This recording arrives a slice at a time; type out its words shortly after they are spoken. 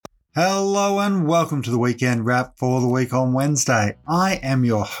Hello and welcome to the weekend wrap for the week on Wednesday. I am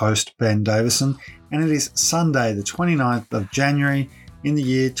your host, Ben Davison, and it is Sunday, the 29th of January in the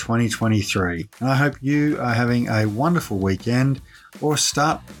year 2023. And I hope you are having a wonderful weekend or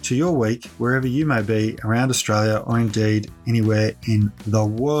start to your week wherever you may be around Australia or indeed anywhere in the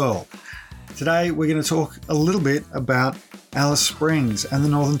world. Today, we're going to talk a little bit about Alice Springs and the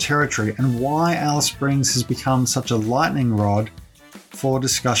Northern Territory and why Alice Springs has become such a lightning rod for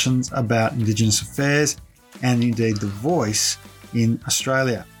discussions about Indigenous affairs and indeed the voice in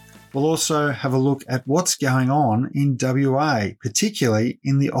Australia. We'll also have a look at what's going on in WA, particularly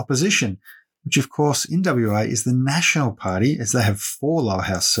in the opposition, which of course in WA is the National Party, as they have 4 lower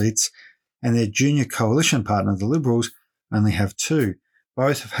house seats and their junior coalition partner, the Liberals, only have 2.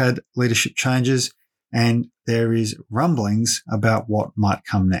 Both have had leadership changes and there is rumblings about what might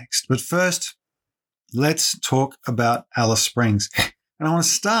come next. But first, let's talk about Alice Springs. And I want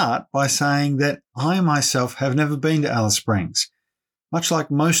to start by saying that I myself have never been to Alice Springs. Much like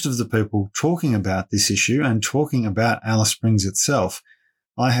most of the people talking about this issue and talking about Alice Springs itself,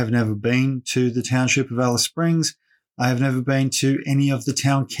 I have never been to the township of Alice Springs. I have never been to any of the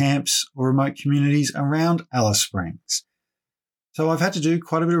town camps or remote communities around Alice Springs. So I've had to do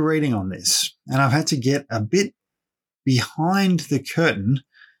quite a bit of reading on this, and I've had to get a bit behind the curtain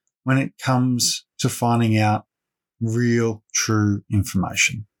when it comes to finding out real, true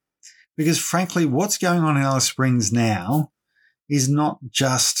information. Because frankly, what's going on in Alice Springs now is not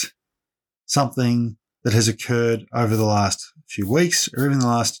just something that has occurred over the last few weeks or even the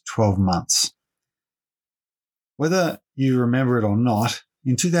last 12 months. Whether you remember it or not,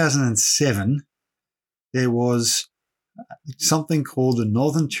 in 2007, there was something called the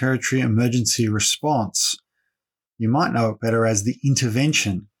Northern Territory Emergency Response. You might know it better as the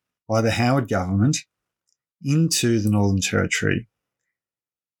intervention by the Howard government into the Northern Territory.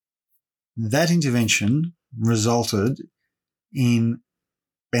 That intervention resulted in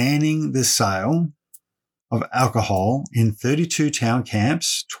banning the sale of alcohol in 32 town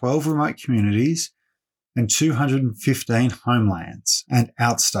camps, 12 remote communities, and 215 homelands and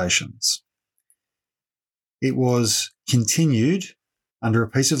outstations. It was continued under a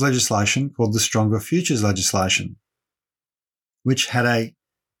piece of legislation called the Stronger Futures legislation, which had a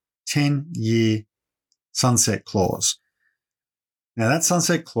 10-year sunset clause. Now, that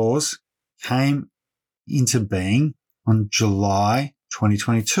sunset clause came into being on July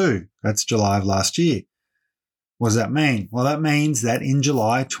 2022. That's July of last year. What does that mean? Well, that means that in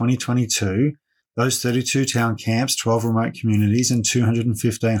July 2022, those 32 town camps, 12 remote communities, and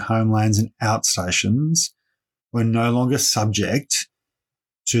 215 homelands and outstations were no longer subject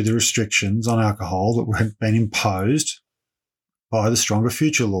to the restrictions on alcohol that had been imposed by the Stronger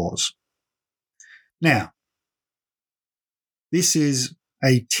Future laws. Now, this is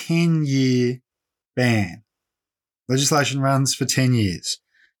a 10-year ban. Legislation runs for 10 years.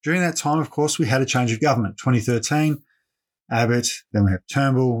 During that time, of course, we had a change of government. 2013, Abbott, then we have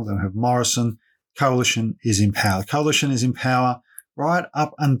Turnbull, then we have Morrison. Coalition is in power. Coalition is in power right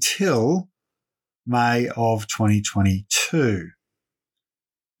up until May of 2022.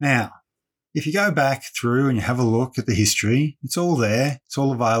 Now, if you go back through and you have a look at the history, it's all there. It's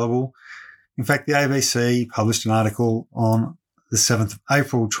all available. In fact, the ABC published an article on the 7th of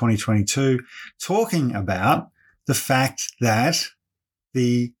April 2022 talking about the fact that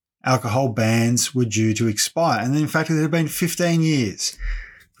the alcohol bans were due to expire. And then, in fact, it had been 15 years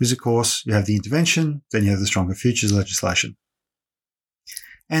because, of course, you have the intervention, then you have the Stronger Futures legislation.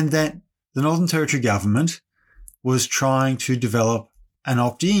 And that the Northern Territory government was trying to develop an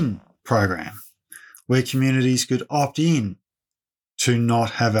opt-in program where communities could opt in to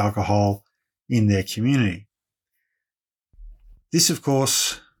not have alcohol in their community. This, of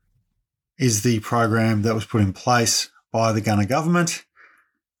course, is the program that was put in place by the Gunner government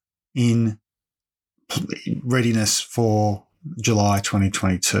in readiness for July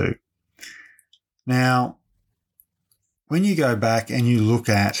 2022. Now, when you go back and you look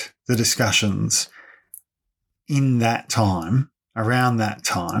at the discussions in that time, around that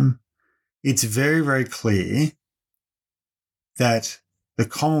time, it's very, very clear that the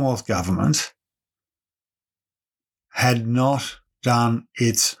Commonwealth government had not done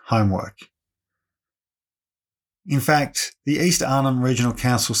its homework. In fact, the East Arnhem Regional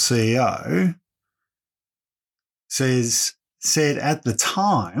Council CEO said at the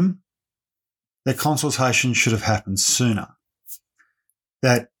time that consultation should have happened sooner,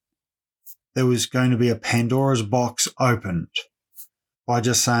 that there was going to be a Pandora's box opened by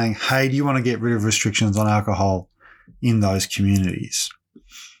just saying, hey, do you want to get rid of restrictions on alcohol in those communities?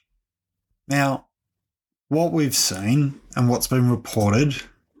 Now, what we've seen and what's been reported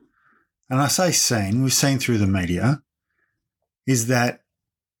and I say seen, we've seen through the media, is that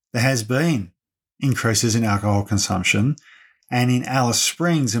there has been increases in alcohol consumption, and in Alice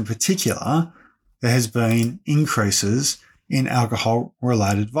Springs in particular, there has been increases in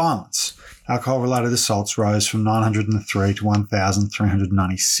alcohol-related violence. Alcohol-related assaults rose from 903 to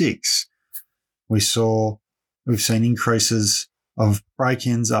 1,396. We've seen increases of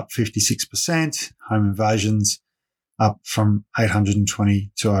break-ins up 56%, home invasions up from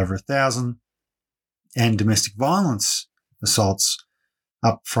 820 to over 1,000, and domestic violence assaults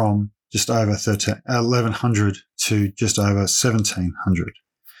up from just over 1,100 to just over 1,700.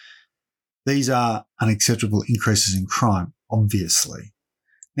 These are unacceptable increases in crime, obviously.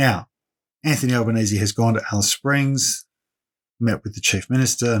 Now, Anthony Albanese has gone to Alice Springs, met with the Chief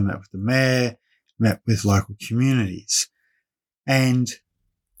Minister, met with the Mayor, met with local communities. And,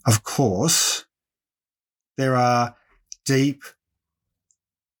 of course, there are deep,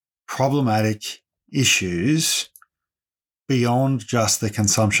 problematic issues beyond just the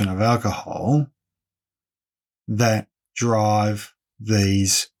consumption of alcohol that drive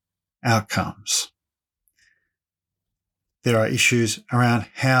these outcomes. There are issues around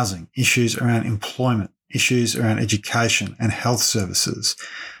housing, issues around employment, issues around education and health services,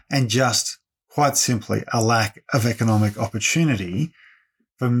 and just quite simply a lack of economic opportunity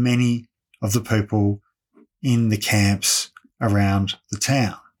for many of the people in the camps around the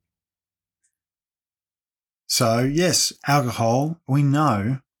town. So yes, alcohol, we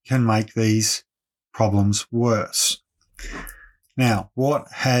know, can make these problems worse. Now, what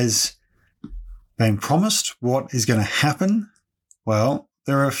has been promised? What is going to happen? Well,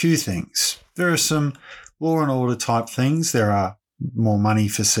 there are a few things. There are some law and order type things. There are more money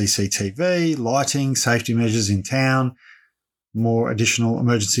for CCTV, lighting, safety measures in town, more additional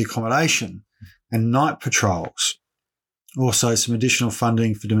emergency accommodation and night patrols. Also some additional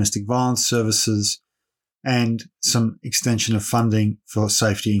funding for domestic violence services and some extension of funding for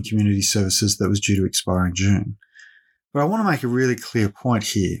safety and community services that was due to expire in June. But I want to make a really clear point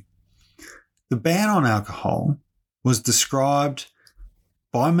here. The ban on alcohol was described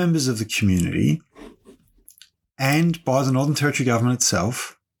by members of the community and by the Northern Territory Government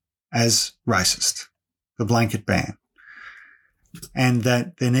itself as racist, the blanket ban, and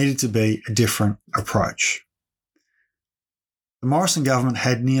that there needed to be a different approach. The Morrison government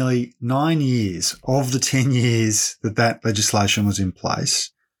had nearly 9 years of the 10 years that legislation was in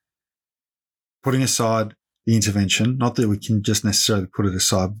place, putting aside the intervention, not that we can just necessarily put it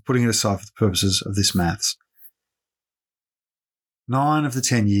aside, but putting it aside for the purposes of this maths. 9 of the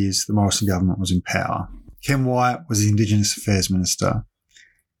 10 years the Morrison government was in power. Ken Wyatt was the Indigenous Affairs Minister.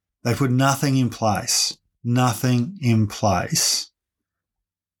 They put nothing in place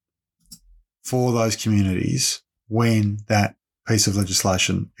for those communities when that piece of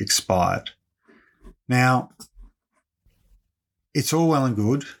legislation expired. Now, it's all well and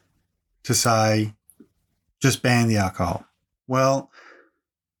good to say, just ban the alcohol. Well,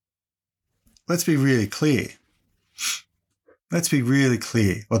 let's be really clear. Let's be really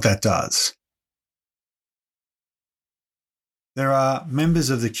clear what that does. There are members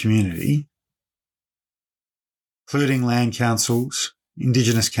of the community, including land councils,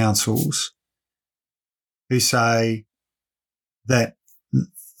 Indigenous councils, who say that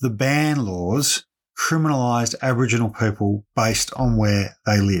the ban laws criminalised Aboriginal people based on where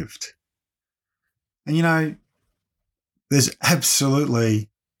they lived. And, you know, there's absolutely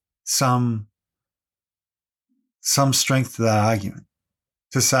some strength to that argument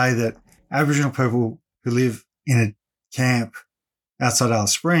to say that Aboriginal people who live in a camp outside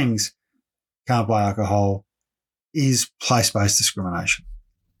Alice Springs can't buy alcohol is place-based discrimination.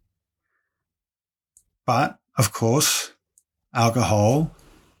 But, of course, alcohol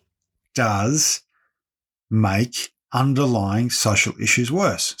does make underlying social issues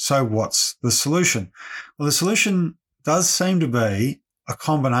worse. So what's the solution? Well, the solution does seem to be a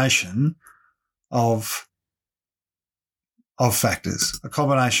combination of factors, a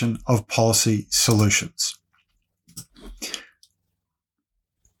combination of policy solutions.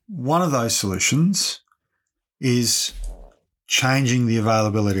 One of those solutions is changing the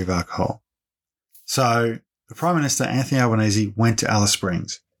availability of alcohol. So the Prime Minister, Anthony Albanese, went to Alice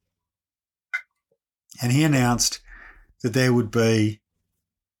Springs and he announced that there would be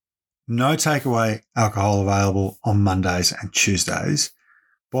no takeaway alcohol available on Mondays and Tuesdays.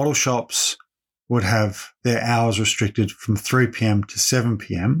 Bottle shops would have their hours restricted from 3 p.m. to 7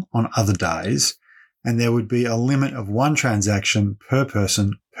 p.m. on other days, and there would be a limit of 1 transaction per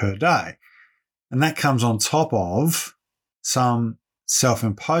person per day. And that comes on top of some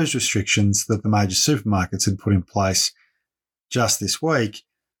self-imposed restrictions that the major supermarkets had put in place just this week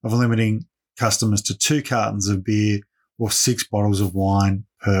of limiting customers to 2 cartons of beer or 6 bottles of wine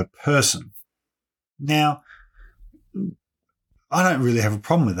per person. Now, I don't really have a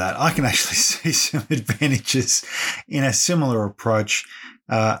problem with that. I can actually see some advantages in a similar approach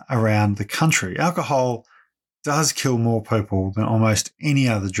around the country. Alcohol does kill more people than almost any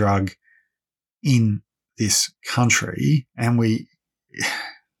other drug in this country, and we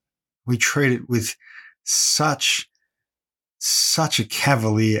treat it with such a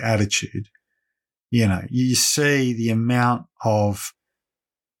cavalier attitude. You know, you see the amount of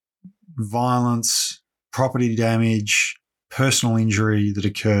violence, property damage, personal injury that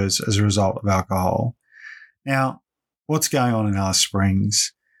occurs as a result of alcohol. Now, what's going on in Alice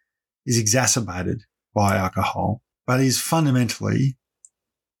Springs is exacerbated by alcohol, but is fundamentally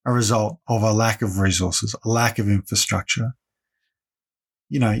a result of a lack of resources, a lack of infrastructure.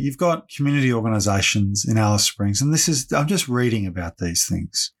 You know, you've got community organisations in Alice Springs, and I'm just reading about these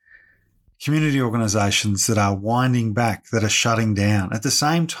things. Community organisations that are winding back, that are shutting down at the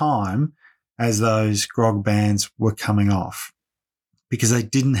same time as those grog bans were coming off because they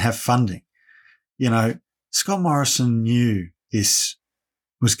didn't have funding. You know, Scott Morrison knew this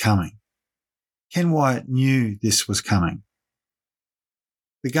was coming. Ken Wyatt knew this was coming.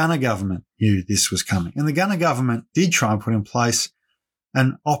 The Gunner government knew this was coming. And the Gunner government did try and put in place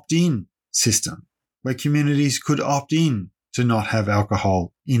an opt-in system where communities could opt in to not have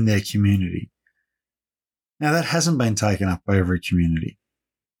alcohol in their community. Now, that hasn't been taken up by every community.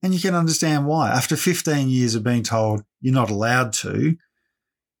 And you can understand why. After 15 years of being told you're not allowed to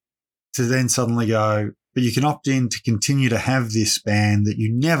then suddenly go, but you can opt in to continue to have this ban that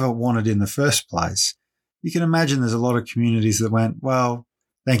you never wanted in the first place. You can imagine there's a lot of communities that went, well,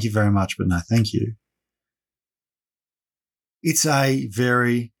 thank you very much, but no thank you. It's a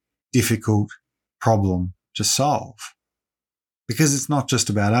very difficult problem to solve because it's not just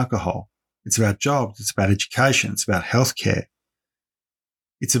about alcohol. It's about jobs. It's about education. It's about healthcare.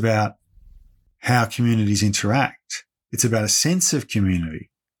 It's about how communities interact. It's about a sense of community.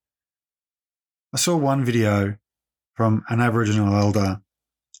 I saw one video from an Aboriginal elder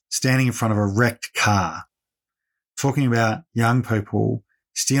standing in front of a wrecked car, talking about young people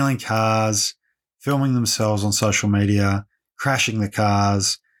stealing cars, filming themselves on social media, crashing the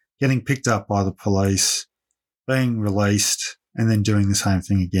cars, getting picked up by the police, being released, and then doing the same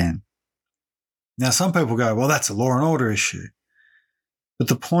thing again. Now, some people go, well, that's a law and order issue. But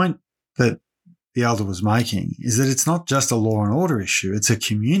the point that the elder was making is that it's not just a law and order issue, it's a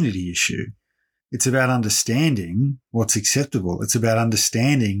community issue. It's about understanding what's acceptable. It's about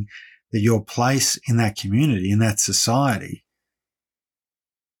understanding that your place in that community, in that society,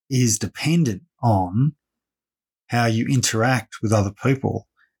 is dependent on how you interact with other people,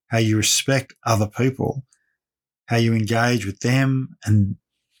 how you respect other people, how you engage with them and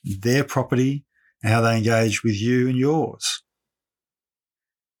their property, and how they engage with you and yours.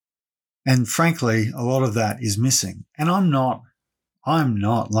 And frankly, a lot of that is missing. And I'm not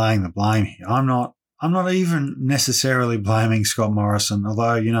laying the blame here. I'm not even necessarily blaming Scott Morrison,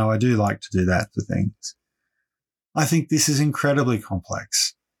 although, you know, I do like to do that for things. I think this is incredibly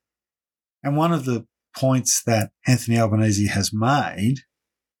complex. And one of the points that Anthony Albanese has made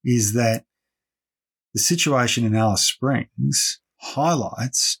is that the situation in Alice Springs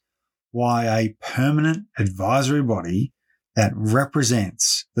highlights why a permanent advisory body that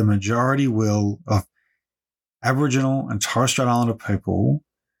represents the majority will of Aboriginal and Torres Strait Islander people,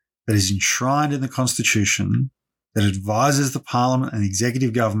 that is enshrined in the Constitution, that advises the Parliament and the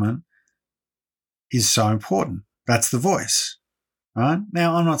executive government, is so important. That's the voice. Right?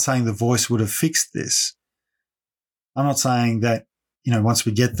 Now, I'm not saying the voice would have fixed this. I'm not saying that, you know, once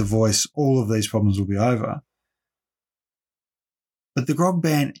we get the voice, all of these problems will be over. But the grog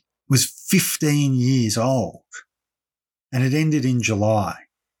ban was 15 years old and it ended in July.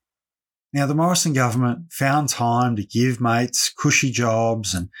 Now, the Morrison government found time to give mates cushy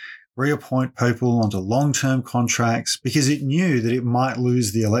jobs and reappoint people onto long-term contracts because it knew that it might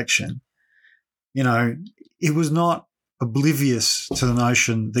lose the election. You know, it was not oblivious to the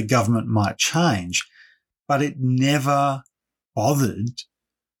notion that government might change, but it never bothered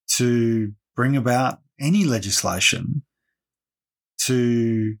to bring about any legislation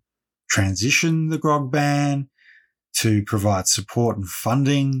to transition the grog ban, to provide support and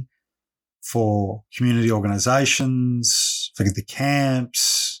funding for community organisations, for the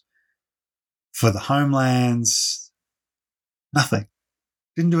camps, for the homelands. Nothing.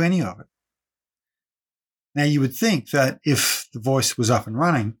 Didn't do any of it. Now, you would think that if the voice was up and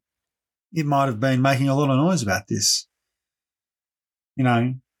running, it might have been making a lot of noise about this. You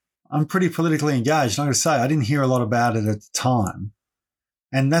know, I'm pretty politically engaged. I'm going to say I didn't hear a lot about it at the time.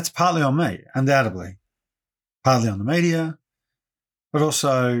 And that's partly on me, undoubtedly. Partly on the media, but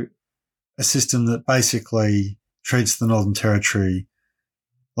also a system that basically treats the Northern Territory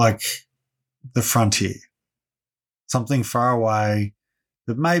like the frontier, something far away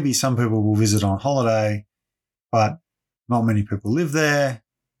that maybe some people will visit on holiday, but not many people live there.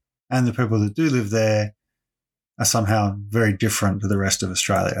 And the people that do live there are somehow very different to the rest of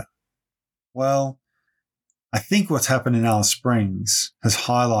Australia. Well, I think what's happened in Alice Springs has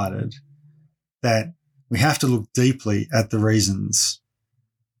highlighted that we have to look deeply at the reasons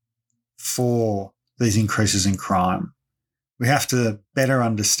for these increases in crime. We have to better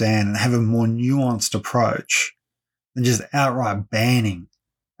understand and have a more nuanced approach than just outright banning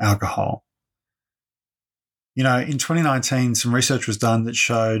alcohol. You know, in 2019, some research was done that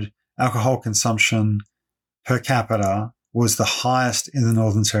showed alcohol consumption per capita was the highest in the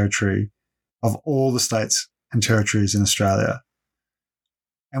Northern Territory of all the states and territories in Australia.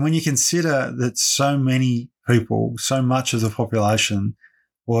 And when you consider that so many people, so much of the population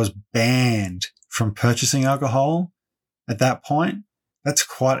was banned from purchasing alcohol at that point, that's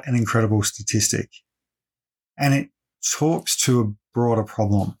quite an incredible statistic. And it talks to a broader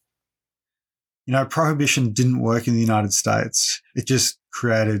problem. You know, prohibition didn't work in the United States. It just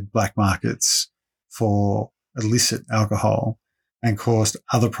created black markets for illicit alcohol and caused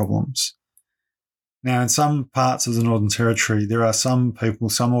other problems. Now, in some parts of the Northern Territory, there are some people,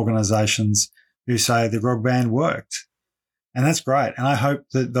 some organisations who say the grog ban worked. And that's great. And I hope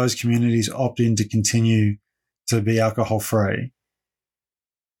that those communities opt in to continue to be alcohol-free.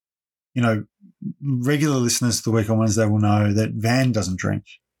 You know, regular listeners to The Week on Wednesday will know that Van doesn't drink.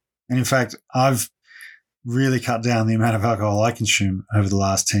 And in fact, I've really cut down the amount of alcohol I consume over the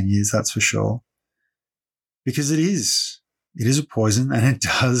last 10 years, that's for sure. Because it is a poison and it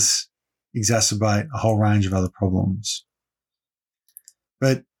does exacerbate a whole range of other problems.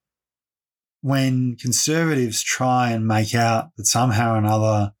 But when conservatives try and make out that somehow or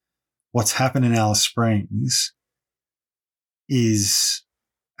another what's happened in Alice Springs is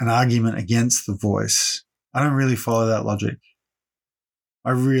an argument against the voice, I don't really follow that logic.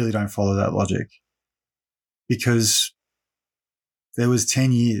 I really don't follow that logic, because there was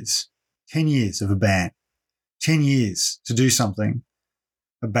 10 years of a ban, 10 years to do something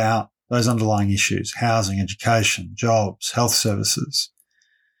about those underlying issues: housing, education, jobs, health services.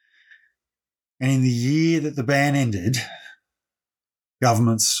 And in the year that the ban ended,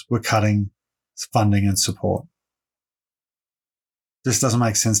 governments were cutting funding and support. This doesn't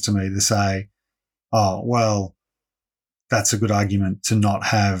make sense to me to say, oh, well, that's a good argument to not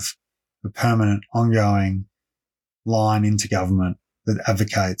have a permanent, ongoing line into government that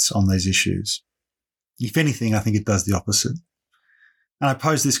advocates on these issues. If anything, I think it does the opposite. And I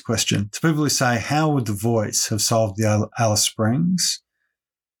pose this question to people who say, how would The Voice have solved the Alice Springs?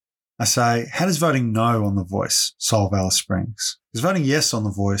 I say, how does voting no on The Voice solve Alice Springs? Because voting yes on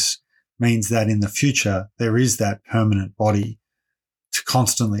The Voice means that in the future, there is that permanent body to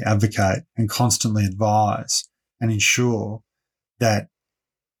constantly advocate and constantly advise and ensure that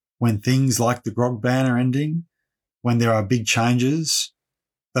when things like the grog ban are ending, when there are big changes,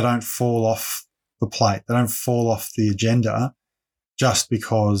 they don't fall off the plate, they don't fall off the agenda just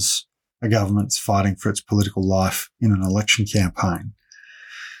because a government's fighting for its political life in an election campaign.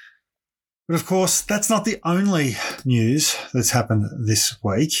 But of course, that's not the only news that's happened this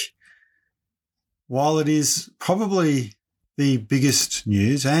week. While it is probably the biggest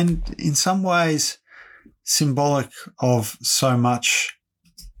news and in some ways symbolic of so much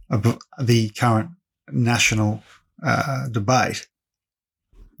of the current national debate,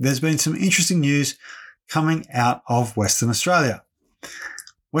 there's been some interesting news coming out of Western Australia.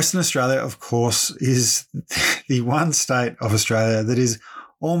 Western Australia, of course, is the one state of Australia that is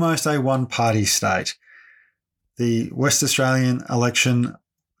almost a one-party state. The West Australian election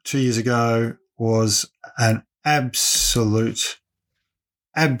 2 years ago was an absolute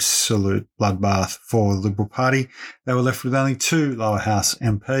bloodbath for the Liberal Party. They were left with only 2 lower house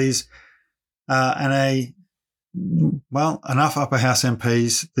MPs and enough upper house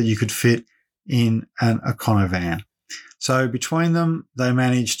MPs that you could fit in an Econovan. So between them, they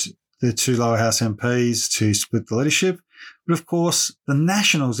managed, the 2 lower house MPs, to split the leadership. But of course, the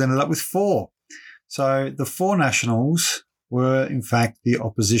Nationals ended up with 4. So the 4 Nationals were in fact the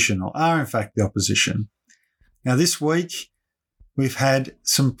opposition, or are in fact the opposition. Now this week, we've had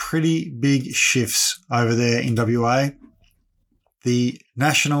some pretty big shifts over there in WA. The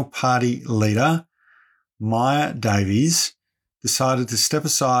National Party leader, Maya Davies, decided to step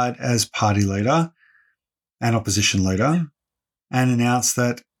aside as party leader and opposition leader and announced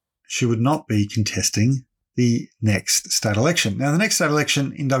that she would not be contesting the the next state election. Now, the next state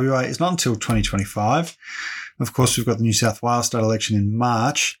election in WA is not until 2025. Of course, we've got the New South Wales state election in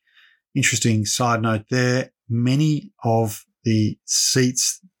March. Interesting side note there. Many of the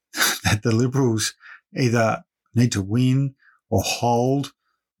seats that the Liberals either need to win or hold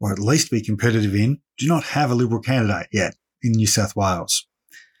or at least be competitive in do not have a Liberal candidate yet in New South Wales.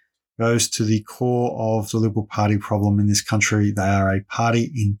 Goes to the core of the Liberal Party problem in this country. They are a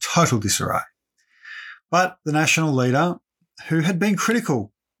party in total disarray. But the national leader, who had been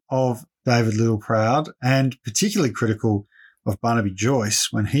critical of David Littleproud and particularly critical of Barnaby Joyce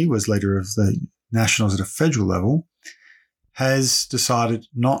when he was leader of the Nationals at a federal level, has decided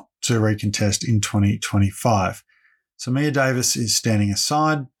not to recontest in 2025. So Mia Davis is standing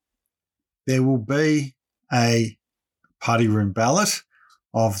aside. There will be a party room ballot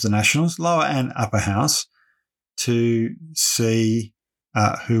of the Nationals, lower and upper house, to see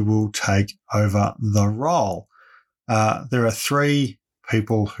who will take over the role. There are three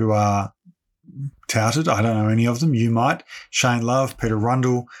people who are touted. I don't know any of them. You might. Shane Love, Peter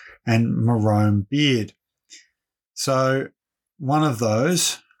Rundle, and Marone Beard. So one of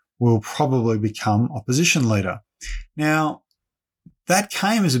those will probably become opposition leader. Now, that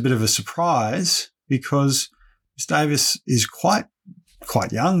came as a bit of a surprise because Ms Davis is quite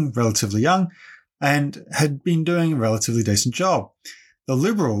young, relatively young, and had been doing a relatively decent job. The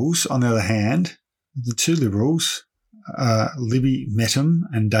Liberals, on the other hand, the two Liberals, Libby Mettam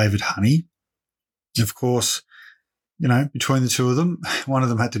and David Honey, of course, between the two of them, one of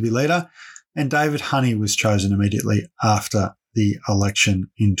them had to be leader, and David Honey was chosen immediately after the election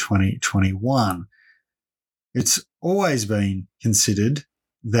in 2021. It's always been considered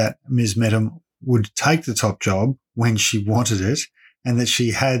that Ms Mettam would take the top job when she wanted it and that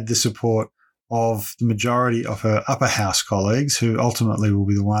she had the support of the majority of her upper house colleagues who ultimately will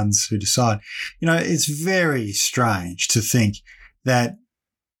be the ones who decide. It's very strange to think that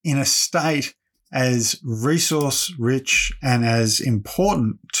in a state as resource rich and as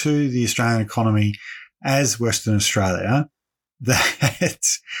important to the Australian economy as Western Australia, that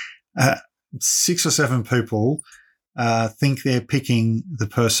 6 or 7 people think they're picking the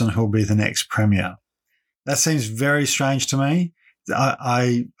person who'll be the next premier. That seems very strange to me.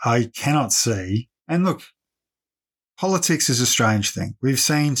 I cannot see. And look, politics is a strange thing. We've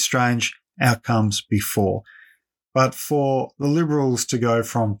seen strange outcomes before. But for the Liberals to go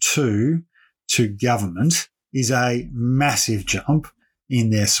from 2 to government is a massive jump in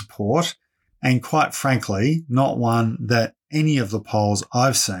their support, and quite frankly, not one that any of the polls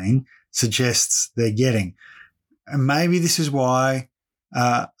I've seen suggests they're getting. And maybe this is why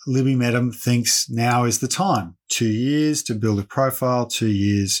Libby Mettam thinks now is the time. 2 years to build a profile, 2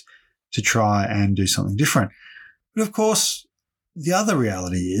 years to try and do something different. But of course, the other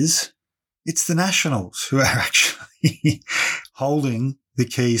reality is it's the Nationals who are actually holding the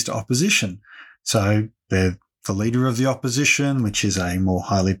keys to opposition. So they're the leader of the opposition, which is a more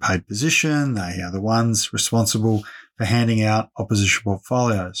highly paid position. They are the ones responsible for handing out opposition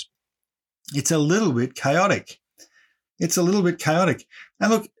portfolios. It's a little bit chaotic.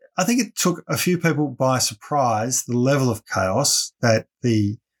 And look, I think it took a few people by surprise, the level of chaos that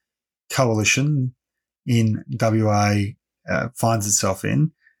the coalition in WA finds itself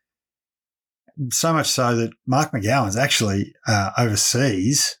in. So much so that Mark McGowan's actually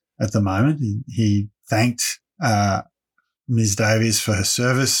overseas at the moment. He thanked Ms Davies for her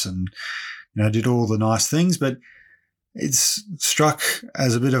service and did all the nice things, but it's struck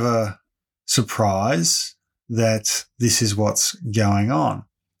as a bit of a surprise that this is what's going on.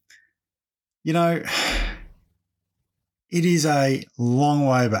 It is a long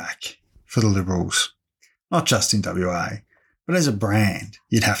way back for the Liberals, not just in WA, but as a brand,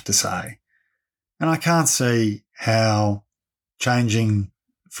 you'd have to say. And I can't see how changing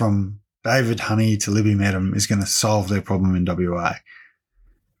from David Honey to Libby Mettam is going to solve their problem in WA.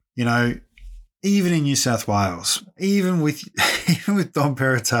 Even in New South Wales, even with Dom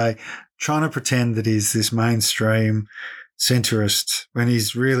Perrottet trying to pretend that he's this mainstream centrist when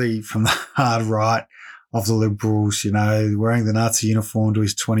he's really from the hard right of the Liberals, wearing the Nazi uniform to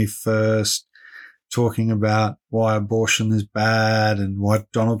his 21st, talking about why abortion is bad and why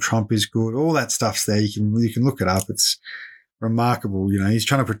Donald Trump is good. All that stuff's there. You can look it up. It's remarkable. He's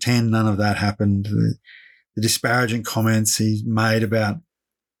trying to pretend none of that happened. The disparaging comments he made about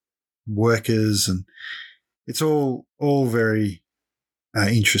workers, and it's all very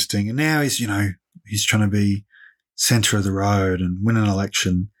interesting. And now he's trying to be centre of the road and win an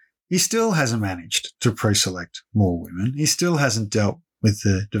election. He still hasn't managed to pre-select more women. He still hasn't dealt with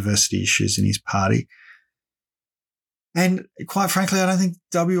the diversity issues in his party. And quite frankly, I don't think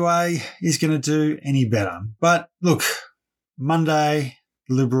WA is going to do any better. But look, Monday,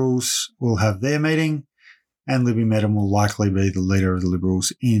 the Liberals will have their meeting, and Libby Medham will likely be the leader of the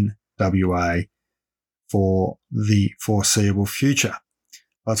Liberals in WA for the foreseeable future.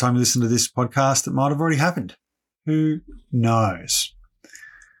 By the time you listen to this podcast, it might have already happened. Who knows?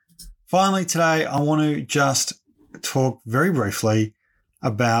 Finally, today, I want to just talk very briefly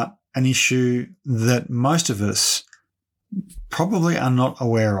about an issue that most of us probably are not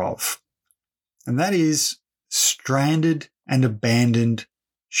aware of, and that is stranded and abandoned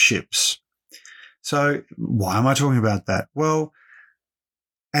ships. So why am I talking about that? Well,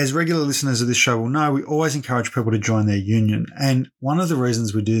 as regular listeners of this show will know, we always encourage people to join their union. And one of the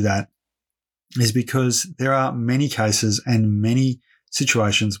reasons we do that is because there are many cases and many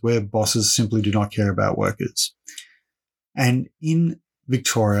situations where bosses simply do not care about workers. And in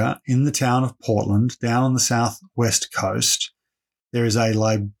Victoria, in the town of Portland, down on the southwest coast, there is a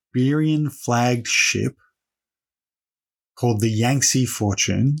Liberian flagged ship called the Yangtze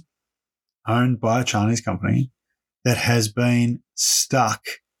Fortune, owned by a Chinese company, that has been stuck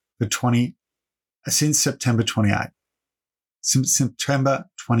since September 28. Since September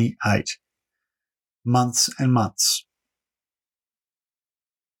 28. Months and months.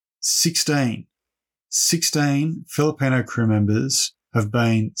 16 Filipino crew members have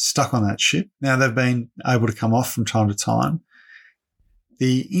been stuck on that ship. Now, they've been able to come off from time to time.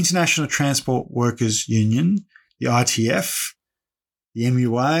 The International Transport Workers Union, the ITF, the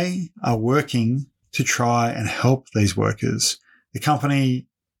MUA are working to try and help these workers. The company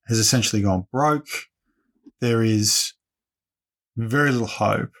has essentially gone broke. There is very little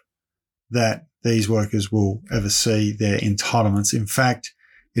hope that these workers will ever see their entitlements. In fact,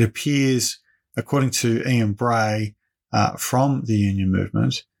 it appears, according to Ian Bray from the union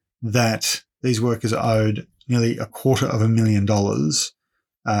movement, that these workers are owed nearly $250,000.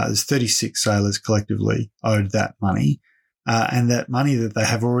 There's 36 sailors collectively owed that money. And that money that they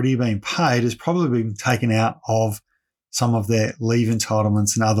have already been paid has probably been taken out of some of their leave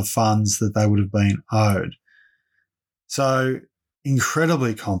entitlements and other funds that they would have been owed. So,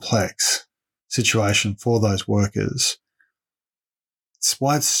 incredibly complex situation for those workers. It's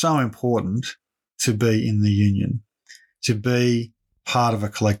why it's so important to be in the union, to be part of a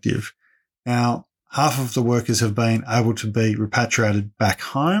collective. Now, half of the workers have been able to be repatriated back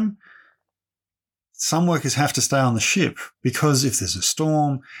home. Some workers have to stay on the ship because if there's a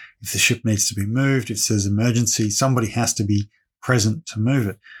storm, if the ship needs to be moved, if there's an emergency, somebody has to be present to move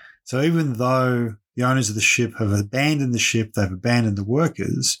it. So even though the owners of the ship have abandoned the ship, they've abandoned the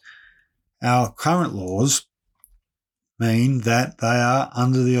workers, our current laws mean that they are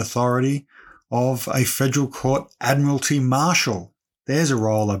under the authority of a federal court admiralty marshal. There's a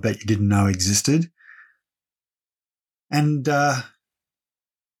role I bet you didn't know existed. And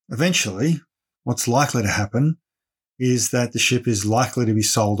eventually, what's likely to happen is that the ship is likely to be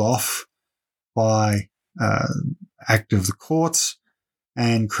sold off by act of the courts,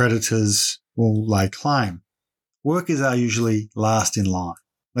 and creditors will lay claim. Workers are usually last in line,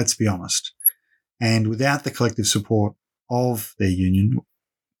 let's be honest. And without the collective support of their union,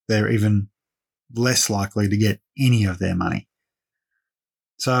 they're even less likely to get any of their money.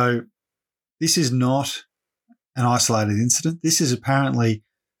 So this is not an isolated incident. This is apparently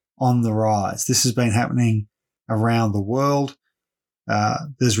on the rise. This has been happening around the world.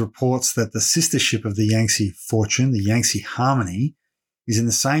 There's reports that the sister ship of the Yangtze Fortune, the Yangtze Harmony, is in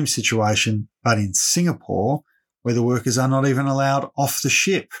the same situation, but in Singapore, where the workers are not even allowed off the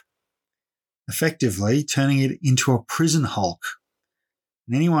ship, effectively turning it into a prison hulk.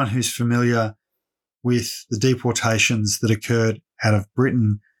 And anyone who's familiar with the deportations that occurred out of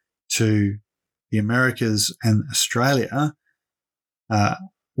Britain to the Americas and Australia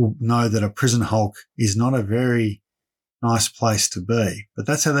will know that a prison hulk is not a very nice place to be. But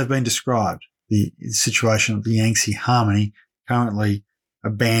that's how they've been described, the situation of the Yangtze Harmony, currently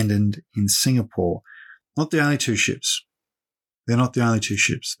abandoned in Singapore. Not the only two ships. They're not the only two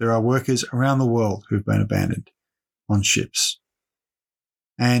ships. There are workers around the world who've been abandoned on ships.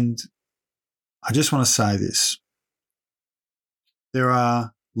 And I just want to say this. There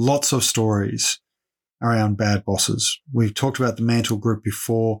are lots of stories around bad bosses. We've talked about the Mantle Group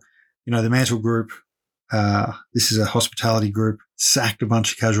before. You know, the Mantle Group, this is a hospitality group, sacked a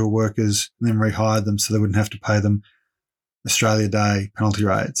bunch of casual workers and then rehired them so they wouldn't have to pay them Australia Day penalty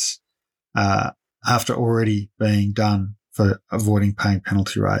rates after already being done for avoiding paying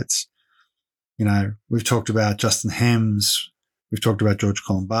penalty rates. You know, we've talked about Justin Hems. We've talked about George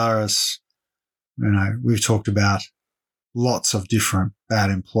Columbaris. You know, we've talked about lots of different bad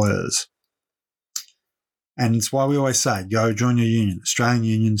employers. And it's why we always say, go join your union,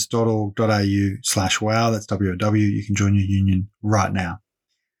 australianunions.org.au/wow. That's WOW. You can join your union right now.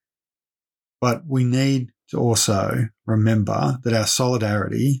 But we need to also remember that our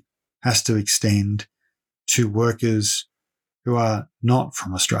solidarity has to extend to workers who are not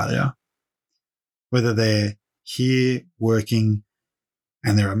from Australia, whether they're here working,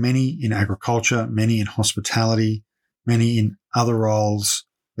 and there are many in agriculture, many in hospitality, many in other roles,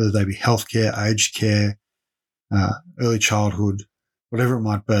 whether they be healthcare, aged care, early childhood, whatever it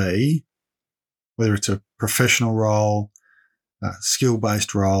might be, whether it's a professional role, a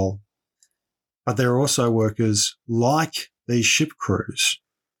skill-based role. But there are also workers like these ship crews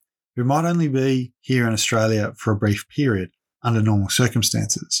who might only be here in Australia for a brief period under normal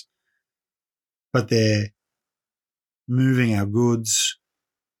circumstances, but they're moving our goods,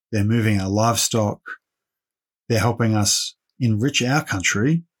 they're moving our livestock, they're helping us enrich our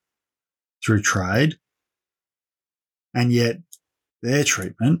country through trade, and yet their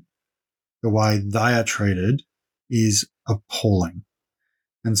treatment, the way they are treated, is appalling.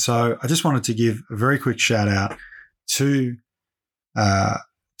 And so I just wanted to give a very quick shout out to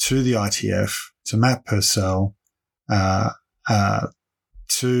the ITF, to Matt Purcell,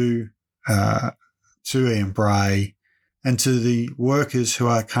 to Ian Bray, and to the workers who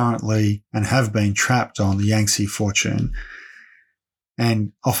are currently and have been trapped on the Yangtze Fortune,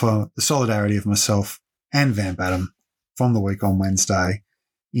 and offer the solidarity of myself and Van Batum from the Week on Wednesday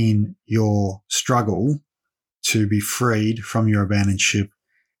in your struggle to be freed from your abandoned ship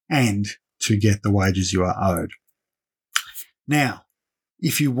and to get the wages you are owed. Now,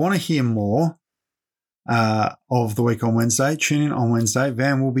 if you want to hear more of the Week on Wednesday, tune in on Wednesday.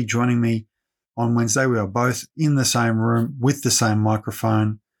 Van will be joining me on Wednesday. We are both in the same room with the same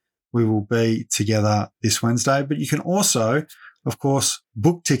microphone. We will be together this Wednesday. But you can also, of course,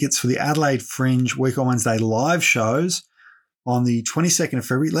 book tickets for the Adelaide Fringe Week on Wednesday live shows on the 22nd of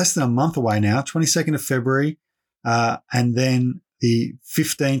February, less than a month away now, 22nd of February, and then the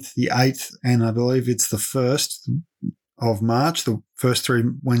 15th, the 8th, and I believe it's the 1st of March, the first 3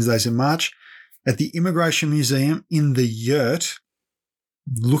 Wednesdays in March, at the Immigration Museum in the Yurt.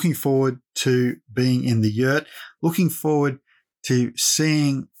 Looking forward to being in the Yurt. Looking forward to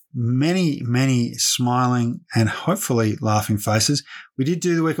seeing many, many smiling and hopefully laughing faces. We did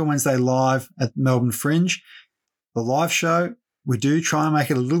do the Week on Wednesday live at Melbourne Fringe. The live show, we do try and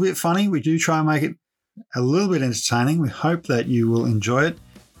make it a little bit funny. We do try and make it a little bit entertaining. We hope that you will enjoy it.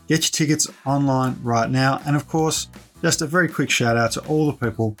 Get your tickets online right now. And of course, just a very quick shout out to all the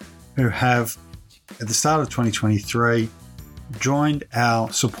people who have, at the start of 2023, joined our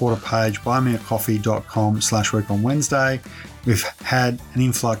supporter page, buymeacoffee.com/weekonwednesday. We've had an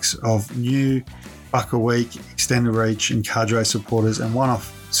influx of new Buck a Week, Extended Reach and Cadre supporters and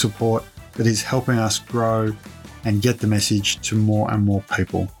one-off support that is helping us grow and get the message to more and more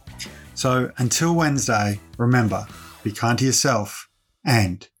people. So until Wednesday, remember, be kind to yourself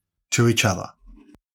and to each other.